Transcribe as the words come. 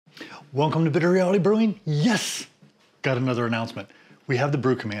Welcome to Bitter Reality Brewing. Yes, got another announcement. We have the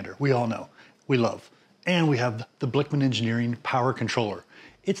Brew Commander, we all know, we love. And we have the Blichmann Engineering Power Controller.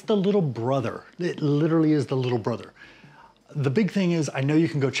 It's the little brother. It literally is the little brother. The big thing is, I know you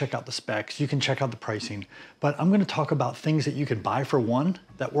can go check out the specs, you can check out the pricing, but I'm gonna talk about things that you could buy for one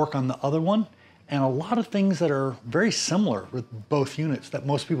that work on the other one, and a lot of things that are very similar with both units that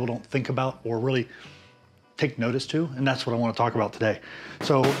most people don't think about or really take notice to, and that's what I want to talk about today.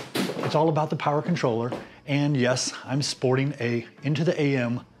 So it's all about the power controller, and yes, I'm sporting a Into the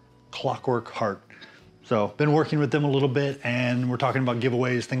AM Clockwork Heart. So been working with them a little bit, and we're talking about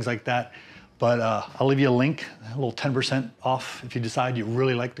giveaways, things like that. But I'll leave you a link, a little 10% off if you decide you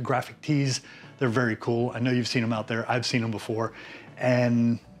really like the graphic tees. They're very cool. I know you've seen them out there. I've seen them before,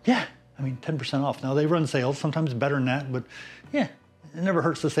 and yeah, I mean 10% off. Now they run sales, sometimes better than that, but yeah. It never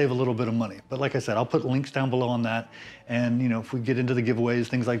hurts to save a little bit of money. But like I said, I'll put links down below on that. And you know, if we get into the giveaways,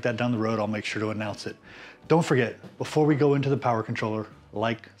 things like that down the road, I'll make sure to announce it. Don't forget, before we go into the power controller,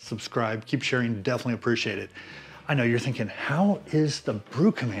 like, subscribe, keep sharing, definitely appreciate it. I know you're thinking, how is the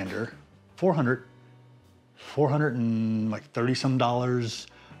Brew Commander 430 some dollars,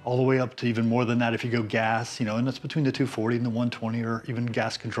 all the way up to even more than that if you go gas, you know, and that's between the 240 and the 120 or even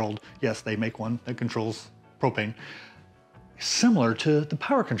gas controlled. Yes, they make one that controls propane. Similar to the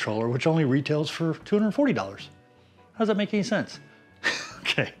power controller, which only retails for $240. How does that make any sense?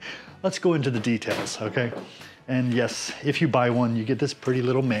 Okay, let's go into the details, okay? And yes, if you buy one, you get this pretty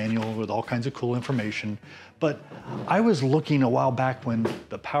little manual with all kinds of cool information. But I was looking a while back when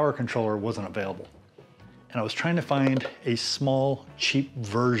the power controller wasn't available. And I was trying to find a small, cheap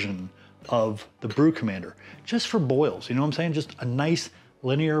version of the Brew Commander, just for boils, you know what I'm saying? Just a nice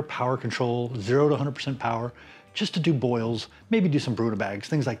linear power control, 0 to 100% power, just to do boils, maybe do some Brewing-A-Bags,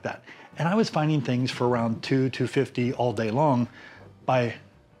 things like that. And I was finding things for around $250 all day long by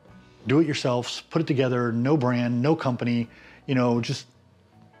do-it-yourselves, put it together, no brand, no company, you know, just,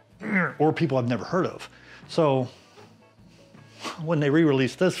 or people I've never heard of. So when they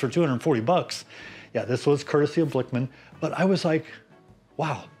re-released this for 240 bucks, yeah, this was courtesy of Blichmann, but I was like,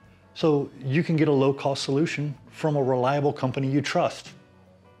 wow. So you can get a low-cost solution from a reliable company you trust.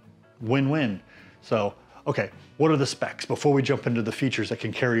 Win-win. So, okay, what are the specs before we jump into the features that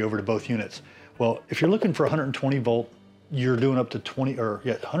can carry over to both units? Well, if you're looking for 120 volt, you're doing up to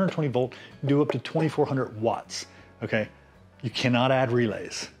 120 volt, do up to 2400 watts, okay? You cannot add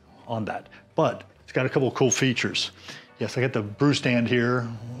relays on that, but it's got a couple of cool features. Yes, I got the brew stand here,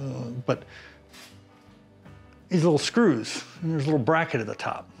 but these little screws, and there's a little bracket at the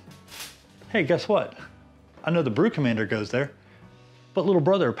top. Hey, guess what? I know the Brew Commander goes there, but little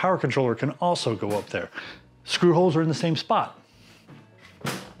brother, power controller, can also go up there. Screw holes are in the same spot.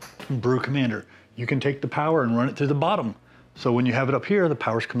 Brew Commander, you can take the power and run it through the bottom. So when you have it up here, the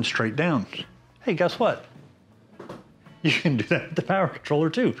power's coming straight down. Hey, guess what? You can do that with the power controller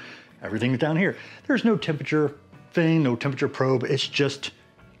too. Everything's down here. There's no temperature thing, no temperature probe. It's just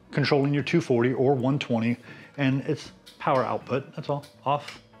controlling your 240 or 120, and it's power output. That's all.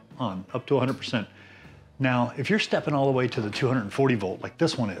 Off, on, up to 100%. Now, if you're stepping all the way to the 240 volt, like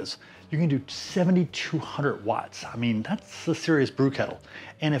this one is, you can do 7,200 watts. I mean, that's a serious brew kettle.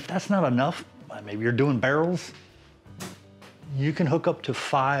 And if that's not enough, maybe you're doing barrels, you can hook up to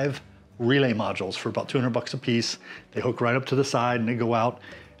 5 relay modules for about 200 bucks a piece. They hook right up to the side and they go out.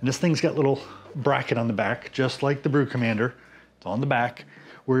 And this thing's got a little bracket on the back, just like the Brew Commander. It's on the back,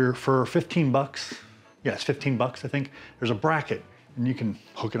 where for 15 bucks, yeah, it's 15 bucks, I think, there's a bracket. And you can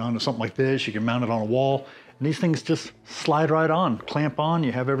hook it onto something like this, you can mount it on a wall, and these things just slide right on, clamp on,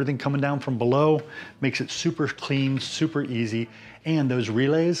 you have everything coming down from below, makes it super clean, super easy. And those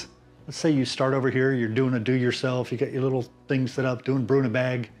relays, let's say you start over here, you're doing a do-yourself, you got your little thing set up, doing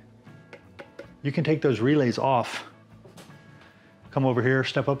Brewing-A-Bag, you can take those relays off, come over here,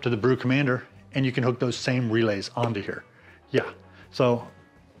 step up to the Brew Commander, and you can hook those same relays onto here. Yeah, so,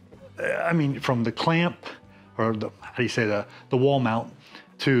 I mean, from the clamp, or the, how do you say, the wall mount,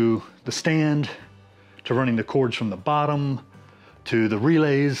 to the stand, to running the cords from the bottom, to the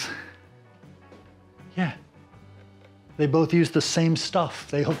relays. Yeah, they both use the same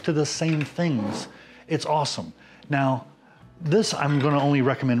stuff. They hook to the same things. It's awesome. Now, this I'm gonna only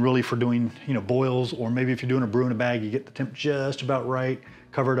recommend really for doing, you know, boils, or maybe if you're doing a Brewing-A-Bag, you get the temp just about right,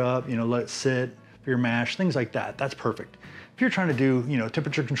 cover it up, you know, let it sit for your mash, things like that. That's perfect. If you're trying to do, you know,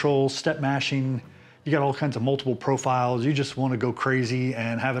 temperature control, step mashing, you got all kinds of multiple profiles, you just want to go crazy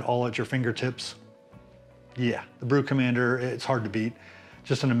and have it all at your fingertips. Yeah, the Brew Commander, it's hard to beat.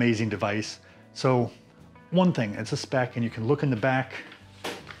 Just an amazing device. So one thing, it's a spec, and you can look in the back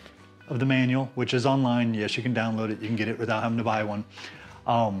of the manual, which is online. Yes, you can download it, you can get it without having to buy one.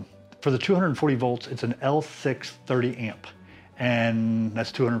 For the 240 volts, it's an L6 30 amp, and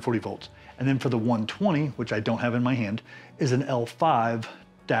that's 240 volts. And then for the 120, which I don't have in my hand, is an L5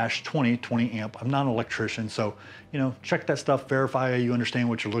 20 amp. I'm not an electrician, so, you know, check that stuff, verify you understand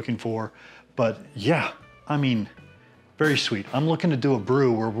what you're looking for. But yeah, I mean, very sweet. I'm looking to do a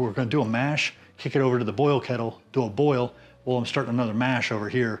brew where we're gonna do a mash, kick it over to the boil kettle, do a boil, while I'm starting another mash over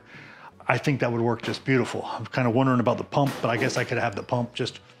here. I think that would work just beautiful. I'm kind of wondering about the pump, but I guess I could have the pump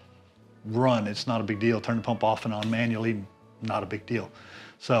just run. It's not a big deal. Turn the pump off and on manually, not a big deal.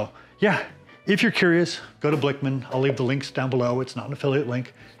 So yeah, if you're curious, go to Blichmann. I'll leave the links down below. It's not an affiliate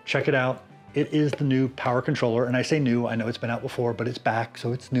link. Check it out. It is the new power controller. And I say new, I know it's been out before, but it's back,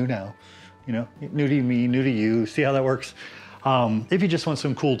 so it's new now. You know, new to me, new to you. See how that works? If you just want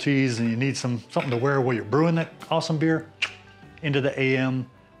some cool teas and you need something to wear while you're brewing that awesome beer, into the AM.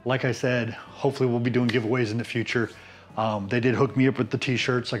 Like I said, hopefully we'll be doing giveaways in the future. They did hook me up with the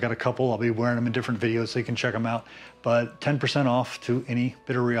t-shirts. I got a couple. I'll be wearing them in different videos so you can check them out. But 10% off to any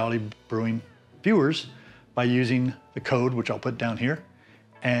Bitter Reality Brewing viewers by using the code, which I'll put down here.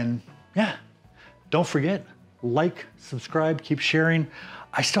 And yeah, don't forget, like, subscribe, keep sharing.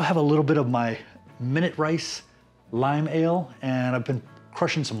 I still have a little bit of my Minute Rice lime ale, and I've been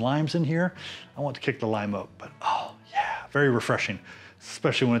crushing some limes in here. I want to kick the lime up, but oh yeah, very refreshing,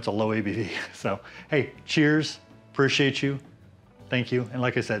 especially when it's a low ABV. So hey, cheers, appreciate you, thank you. And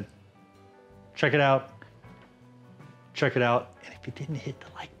like I said, check it out. And if you didn't hit the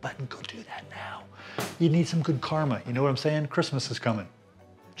like button, go do that now. You need some good karma. You know what I'm saying? Christmas is coming.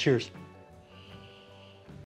 Cheers.